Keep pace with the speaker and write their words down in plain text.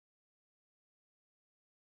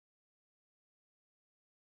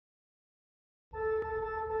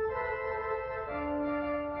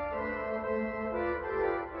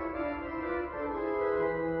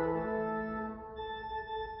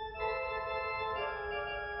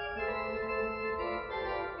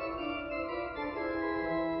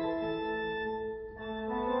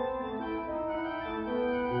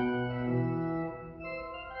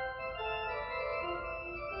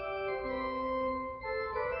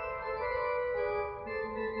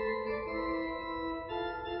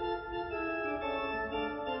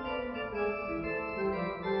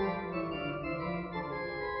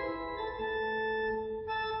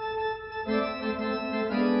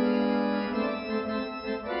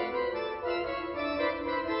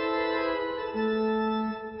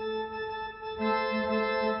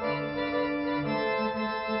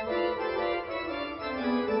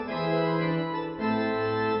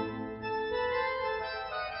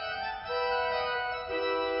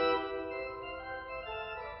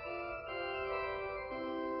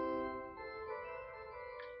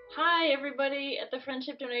Hi everybody at the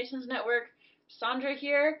Friendship Donations Network. Sandra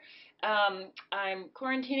here. I'm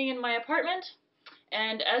quarantining in my apartment,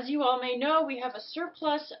 and as you all may know, we have a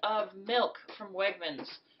surplus of milk from Wegmans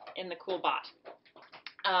in the Cool Bot.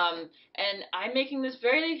 And I'm making this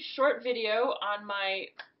very short video on my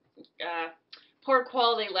poor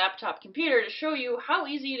quality laptop computer to show you how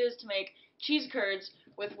easy it is to make cheese curds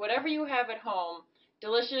with whatever you have at home.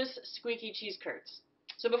 Delicious, squeaky cheese curds.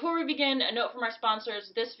 So before we begin, a note from our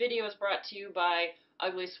sponsors. This video is brought to you by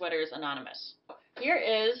Ugly Sweaters Anonymous. Here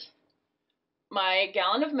is my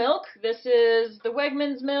gallon of milk. This is the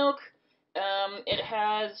Wegmans milk. It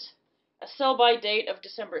has a sell-by date of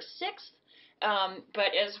December 6th,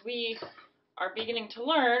 but as we are beginning to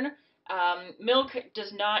learn, milk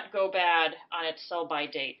does not go bad on its sell-by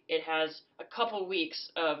date. It has a couple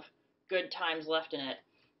weeks of good times left in it.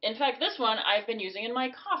 In fact, this one I've been using in my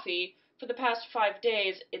coffee for the past 5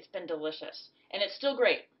 days. It's been delicious, and it's still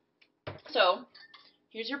great. So,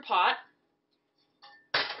 here's your pot.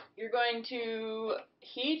 You're going to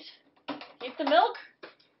heat the milk.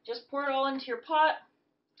 Just pour it all into your pot.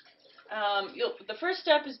 The first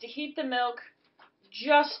step is to heat the milk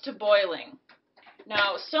just to boiling.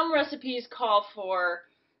 Now, some recipes call for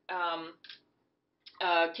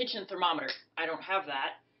a kitchen thermometer. I don't have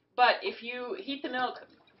that. But if you heat the milk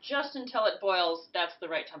just until it boils, that's the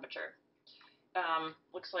right temperature.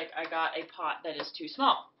 Looks like I got a pot that is too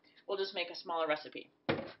small. We'll just make a smaller recipe.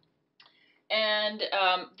 And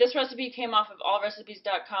this recipe came off of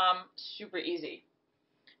allrecipes.com, super easy.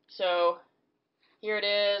 So here it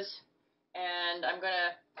is, and I'm going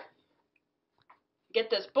to get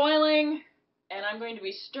this boiling, and I'm going to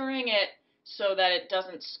be stirring it so that it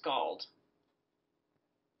doesn't scald.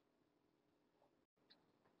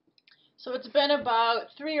 So it's been about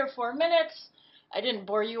 3 or 4 minutes. I didn't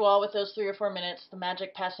bore you all with those 3 or 4 minutes, the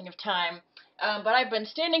magic passing of time, but I've been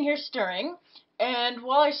standing here stirring, and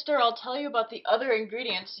while I stir, I'll tell you about the other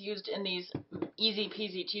ingredients used in these easy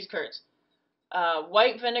peasy cheese curds.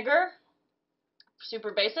 White vinegar,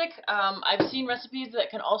 super basic. I've seen recipes that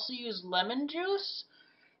can also use lemon juice.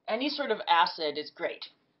 Any sort of acid is great.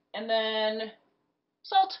 And then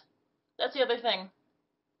salt. That's the other thing.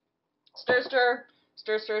 Stir, stir,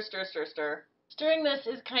 stir, stir, stir, stir, stir. Stirring this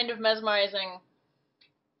is kind of mesmerizing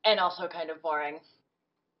and also kind of boring.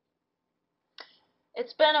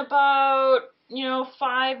 It's been about,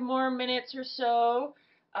 5 more minutes or so.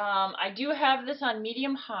 I do have this on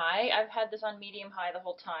medium-high. I've had this on medium-high the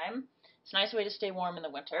whole time. It's a nice way to stay warm in the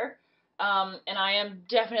winter. And I am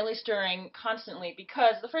definitely stirring constantly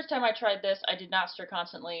because the first time I tried this, I did not stir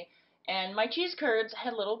constantly, and my cheese curds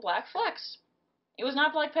had little black flecks. It was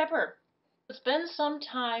not black pepper. It's been some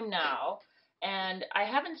time now, and I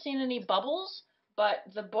haven't seen any bubbles, but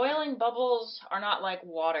the boiling bubbles are not like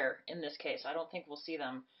water in this case. I don't think we'll see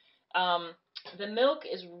them. The milk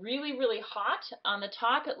is really, really hot. On the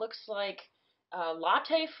top, it looks like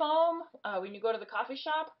latte foam when you go to the coffee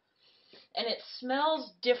shop. And it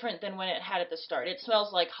smells different than when it had at the start. It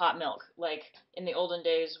smells like hot milk, like in the olden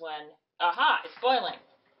days when, aha, it's boiling.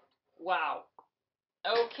 Wow.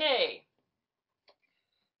 Okay.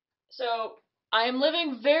 So, I am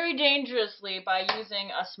living very dangerously by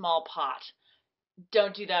using a small pot.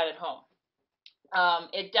 Don't do that at home.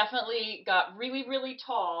 It definitely got really, really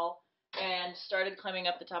tall and started climbing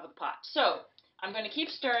up the top of the pot. So, I'm going to keep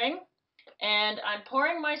stirring. And I'm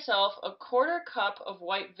pouring myself a 1/4 cup of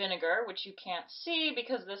white vinegar, which you can't see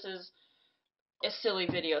because this is a silly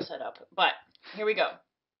video setup. But here we go.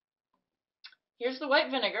 Here's the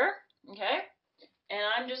white vinegar, okay? And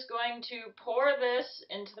I'm just going to pour this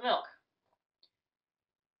into the milk.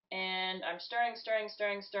 And I'm stirring, stirring,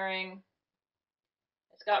 stirring, stirring.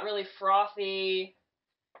 It's got really frothy,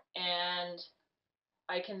 and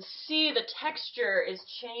I can see the texture is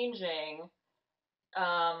changing.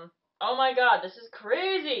 Oh my god, this is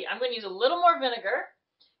crazy! I'm going to use a little more vinegar.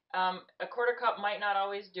 A 1/4 cup might not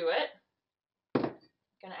always do it.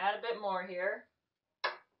 Gonna add a bit more here.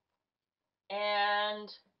 And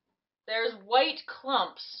there's white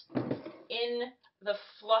clumps in the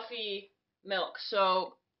fluffy milk,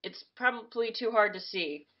 so it's probably too hard to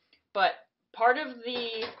see. But part of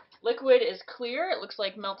the liquid is clear, it looks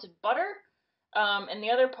like melted butter, and the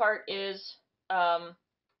other part is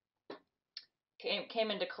came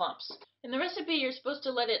into clumps. In the recipe, you're supposed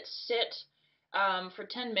to let it sit for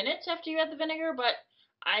 10 minutes after you add the vinegar, but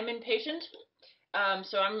I'm impatient,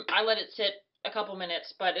 so I let it sit a couple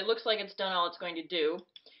minutes, but it looks like it's done all it's going to do.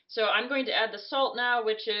 So I'm going to add the salt now,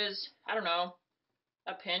 which is, I don't know,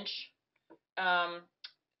 a pinch.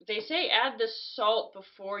 They say add the salt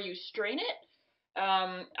before you strain it.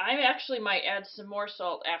 I actually might add some more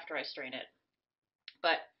salt after I strain it.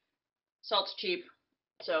 But Salt's cheap,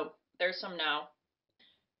 so there's some now.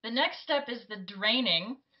 The next step is the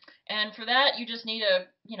draining, and for that you just need a,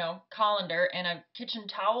 colander and a kitchen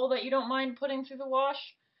towel that you don't mind putting through the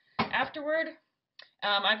wash afterward.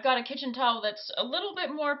 I've got a kitchen towel that's a little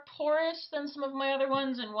bit more porous than some of my other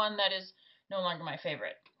ones, and one that is no longer my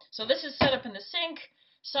favorite. So this is set up in the sink.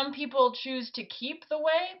 Some people choose to keep the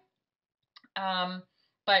whey,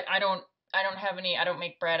 but I don't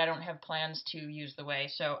make bread, I don't have plans to use the whey,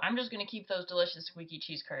 so I'm just going to keep those delicious squeaky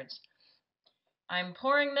cheese curds. I'm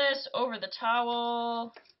pouring this over the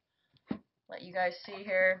towel. Let you guys see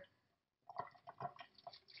here.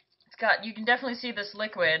 You can definitely see this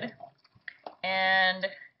liquid. And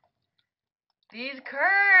these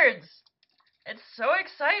curds! It's so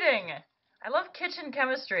exciting! I love kitchen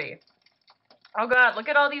chemistry. Oh god, look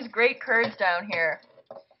at all these great curds down here.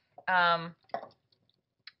 Gonna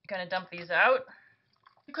dump these out.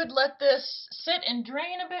 You could let this sit and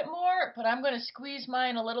drain a bit more, but I'm gonna squeeze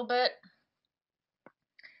mine a little bit.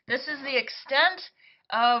 This is the extent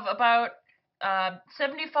of about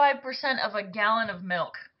 75% of a gallon of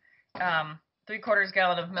milk. 3/4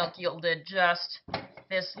 gallon of milk yielded just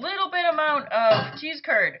this little bit amount of cheese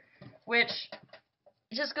curd, which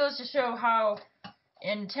just goes to show how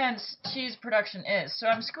intense cheese production is. So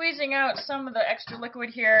I'm squeezing out some of the extra liquid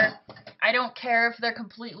here. I don't care if they're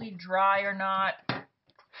completely dry or not.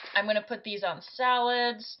 I'm going to put these on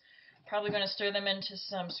salads. Probably going to stir them into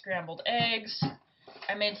some scrambled eggs.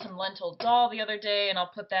 I made some lentil dal the other day, and I'll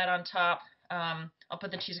put that on top. I'll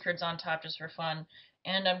put the cheese curds on top just for fun.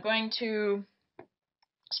 And I'm going to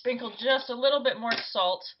sprinkle just a little bit more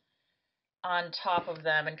salt on top of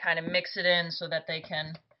them and kind of mix it in so that they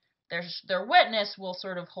can, their wetness will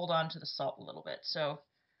sort of hold on to the salt a little bit. So,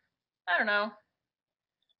 I don't know.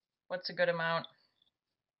 What's a good amount?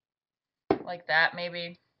 Like that,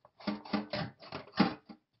 maybe.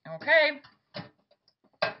 Okay.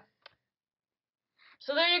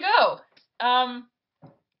 So there you go.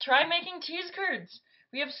 Try making cheese curds.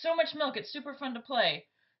 We have so much milk, it's super fun to play.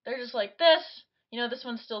 They're just like this. This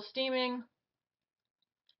one's still steaming.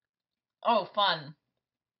 Oh, fun.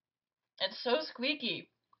 It's so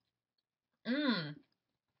squeaky. Mmm.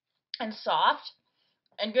 And soft.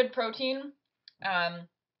 And good protein.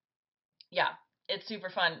 Yeah, it's super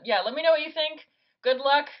fun. Yeah, let me know what you think. Good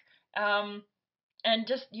luck. And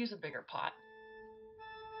just use a bigger pot.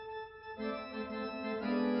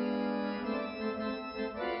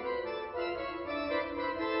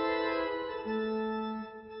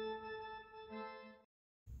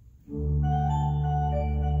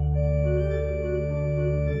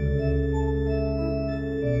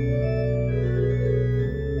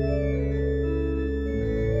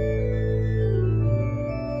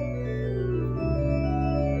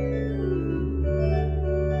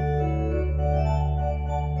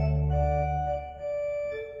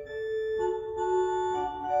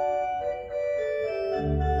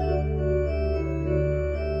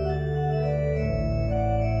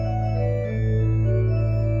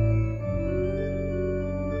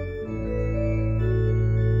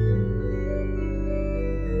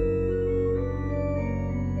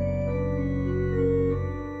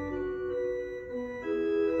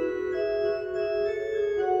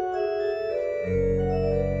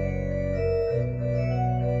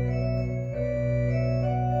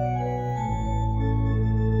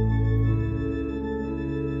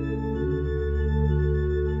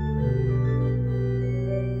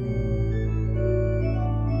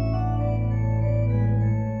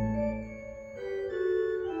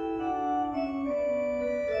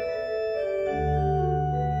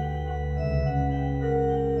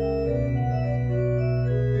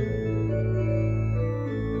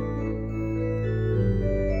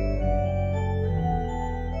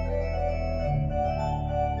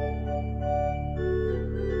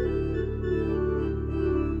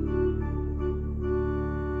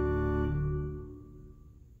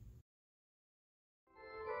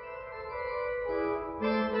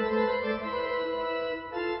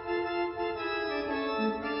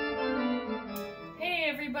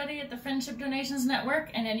 At the Friendship Donations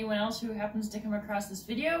Network and anyone else who happens to come across this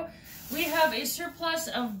video. We have a surplus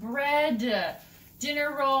of bread,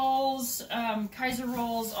 dinner rolls, Kaiser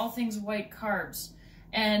rolls, all things white carbs.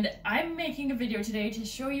 And I'm making a video today to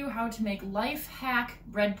show you how to make life hack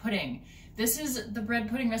bread pudding. This is the bread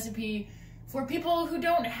pudding recipe for people who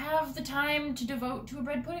don't have the time to devote to a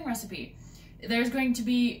bread pudding recipe. There's going to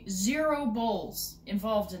be 0 bowls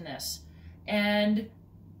involved in this. And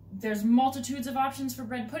there's multitudes of options for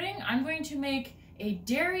bread pudding. I'm going to make a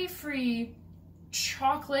dairy-free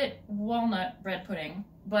chocolate walnut bread pudding,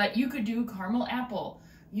 but you could do caramel apple,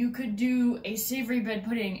 you could do a savory bread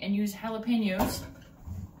pudding and use jalapenos,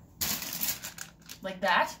 like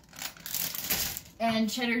that, and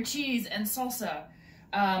cheddar cheese and salsa.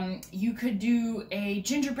 You could do a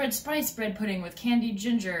gingerbread spice bread pudding with candied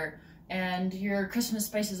ginger and your Christmas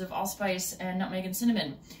spices of allspice and nutmeg and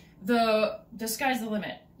cinnamon. The sky's the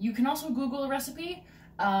limit. You can also Google a recipe,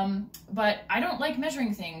 but I don't like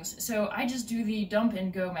measuring things, so I just do the dump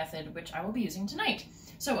and go method, which I will be using tonight.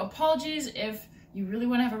 So apologies if you really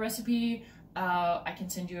want to have a recipe. I can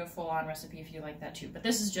send you a full-on recipe if you like that too, but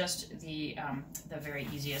this is just the very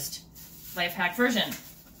easiest life hack version.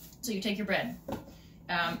 So you take your bread.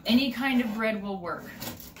 Any kind of bread will work.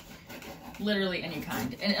 Literally any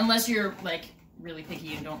kind, and unless you're like really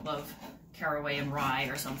picky and don't love caraway and rye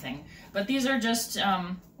or something. But these are just,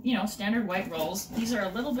 you know, standard white rolls. These are a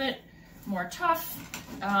little bit more tough.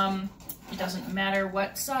 It doesn't matter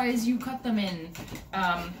what size you cut them in.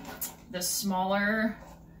 The smaller,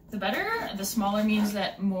 the better. The smaller means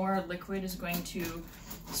that more liquid is going to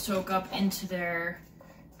soak up into their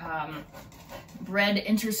bread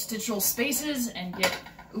interstitial spaces and get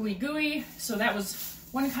ooey gooey. So that was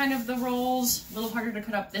one kind of the rolls, a little harder to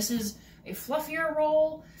cut up. This is a fluffier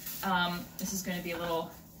roll. This is going to be a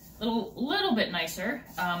little bit nicer.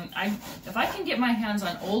 If I can get my hands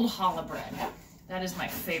on old challah bread, that is my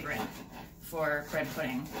favorite for bread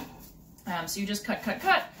pudding. So you just cut.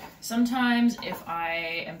 Sometimes if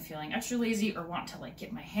I am feeling extra lazy or want to like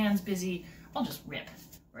get my hands busy, I'll just rip,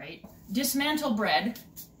 right? Dismantle bread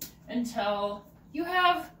until you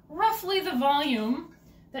have roughly the volume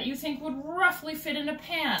that you think would roughly fit in a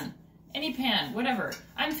pan. Any pan, whatever.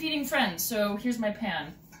 I'm feeding friends, so here's my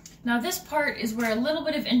pan. Now this part is where a little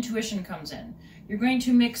bit of intuition comes in. You're going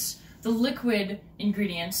to mix the liquid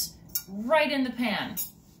ingredients right in the pan.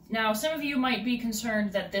 Now some of you might be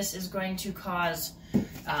concerned that this is going to cause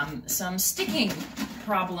some sticking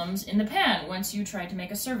problems in the pan once you try to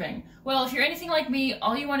make a serving. Well, if you're anything like me,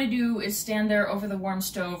 all you want to do is stand there over the warm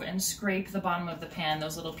stove and scrape the bottom of the pan,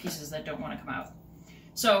 those little pieces that don't want to come out.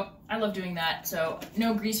 So I love doing that, so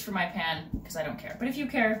no grease for my pan because I don't care. But if you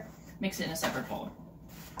care, mix it in a separate bowl.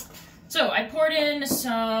 So I poured in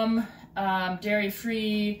some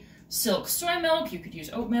dairy-free silk soy milk. You could use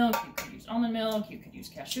oat milk, you could use almond milk, you could use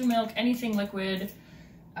cashew milk, anything liquid.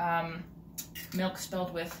 Milk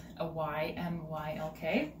spelled with a Y,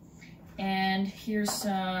 M-Y-L-K. And here's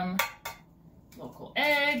some local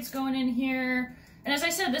eggs going in here. And as I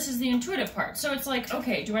said, this is the intuitive part. So it's like,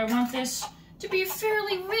 okay, do I want this to be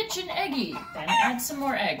fairly rich and eggy? Then add some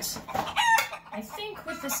more eggs. I think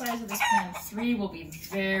with the size of this pan, 3 will be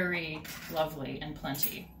very lovely and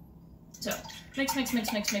plenty. So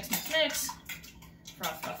mix.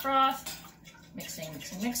 Froth.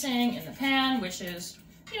 Mixing in the pan, which is,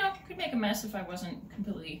 you know, could make a mess if I wasn't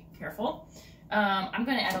completely careful. I'm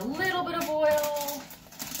going to add a little bit of oil,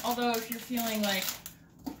 although if you're feeling like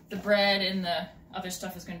the bread and the other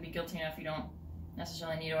stuff is going to be guilty enough, you don't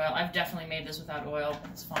necessarily need oil. I've definitely made this without oil.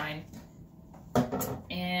 It's fine.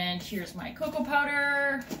 And here's my cocoa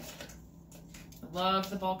powder. I love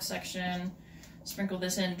the bulk section. Sprinkle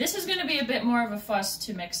this in. This is going to be a bit more of a fuss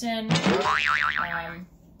to mix in,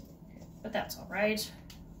 but that's all right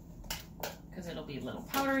because it'll be a little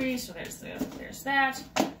powdery. So there's that.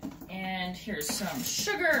 And here's some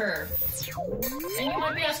sugar. And you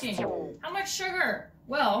might be asking, how much sugar?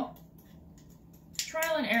 Well,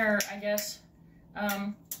 trial and error, I guess.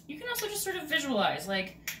 You can also just sort of visualize,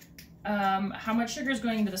 like, how much sugar is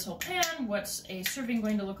going into this whole pan, what's a serving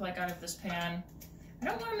going to look like out of this pan. I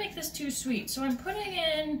don't want to make this too sweet, so I'm putting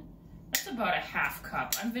in, that's about a half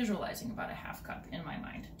cup. I'm visualizing about a half cup in my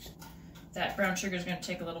mind. That brown sugar is going to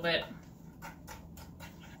take a little bit.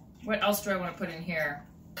 What else do I want to put in here?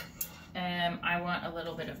 I want a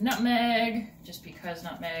little bit of nutmeg, just because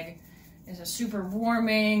nutmeg is a super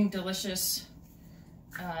warming, delicious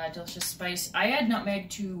spice. I add nutmeg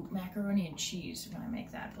to macaroni and cheese when I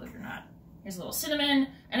make that, believe it or not. Here's a little cinnamon.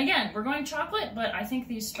 And again, we're going chocolate, but I think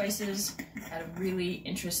these spices add a really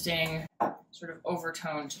interesting sort of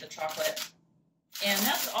overtone to the chocolate. And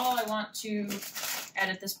that's all I want to add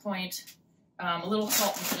at this point. A little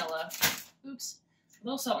salt and vanilla. Oops. A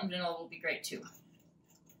little salt and vanilla will be great too.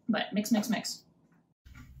 But mix.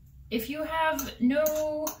 If you have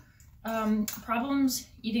no problems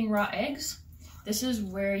eating raw eggs, this is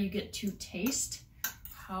where you get to taste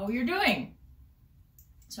how you're doing.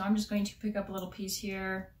 So I'm just going to pick up a little piece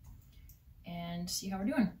here and see how we're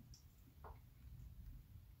doing.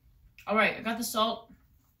 All right, I got the salt.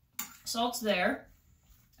 Salt's there.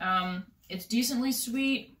 It's decently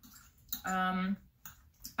sweet.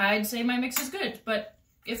 I'd say my mix is good, but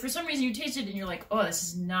if for some reason you taste it and you're like, oh, this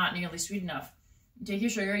is not nearly sweet enough, You take your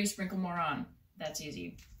sugar, you sprinkle more on. That's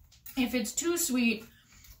easy. If it's too sweet,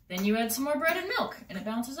 then you add some more bread and milk, and it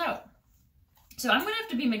balances out. So I'm going to have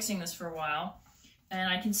to be mixing this for a while, and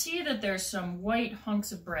I can see that there's some white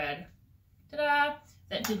hunks of bread, ta-da,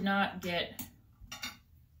 that did not get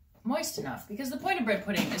moist enough, because the point of bread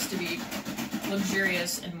pudding is to be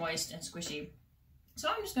luxurious and moist and squishy. So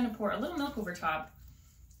I'm just going to pour a little milk over top,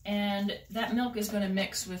 and that milk is going to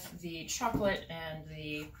mix with the chocolate and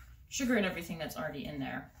the sugar and everything that's already in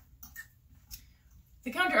there.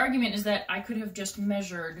 The counter argument is that I could have just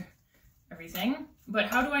measured everything, but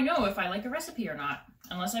how do I know if I like a recipe or not,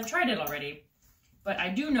 unless I've tried it already? But I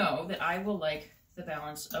do know that I will like the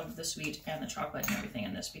balance of the sweet and the chocolate and everything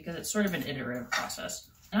in this, because it's sort of an iterative process.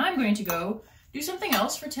 And I'm going to go do something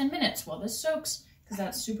else for 10 minutes while this soaks, because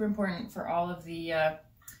that's super important for all of the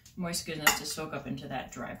moist goodness to soak up into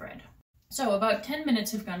that dry bread. So about 10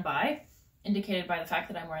 minutes have gone by, indicated by the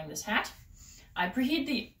fact that I'm wearing this hat. I preheat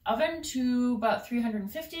the oven to about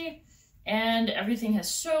 350, and everything has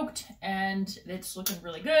soaked and it's looking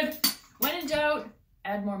really good. When in doubt,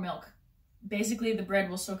 add more milk. Basically, the bread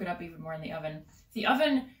will soak it up even more in the oven. The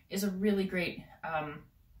oven is a really great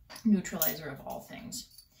neutralizer of all things.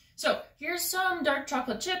 So here's some dark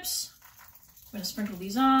chocolate chips. I'm going to sprinkle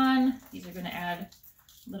these on. These are going to add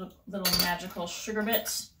little magical sugar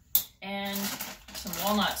bits, and some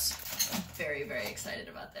walnuts. I'm very, very excited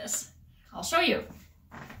about this. I'll show you.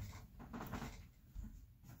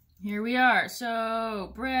 Here we are.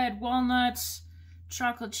 So bread, walnuts,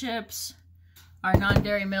 chocolate chips, our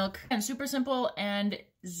non-dairy milk, and super simple, and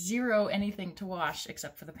zero anything to wash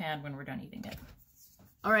except for the pan when we're done eating it.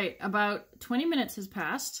 All right, about 20 minutes has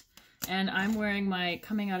passed, and I'm wearing my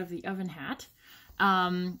coming out of the oven hat.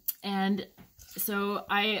 And so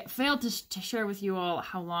I failed to share with you all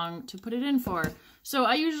how long to put it in for. So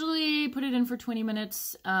I usually put it in for 20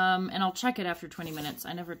 minutes, and I'll check it after 20 minutes.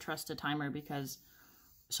 I never trust a timer because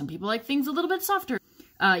some people like things a little bit softer.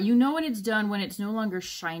 You know when it's done when it's no longer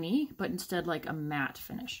shiny, but instead like a matte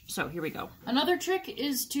finish. So here we go. Another trick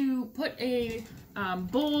is to put a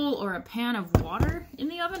bowl or a pan of water in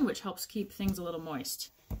the oven, which helps keep things a little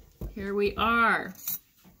moist. Here we are.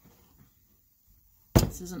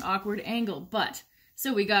 This is an awkward angle, but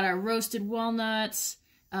so we got our roasted walnuts.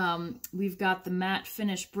 We've got the matte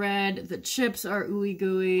finished bread. The chips are ooey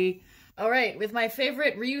gooey. All right, with my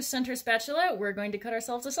favorite reuse center spatula, we're going to cut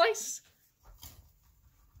ourselves a slice.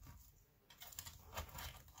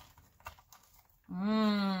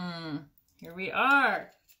 Here we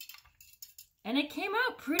are. And it came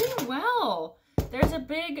out pretty well. There's a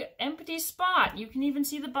big empty spot. You can even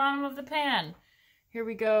see the bottom of the pan. Here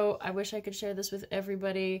we go. I wish I could share this with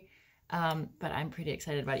everybody, but I'm pretty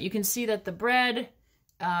excited about it. You can see that the bread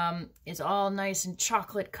is all nice and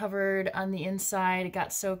chocolate covered on the inside. It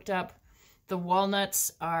got soaked up. The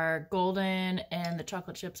walnuts are golden and the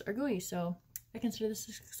chocolate chips are gooey, so I consider this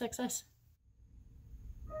a success.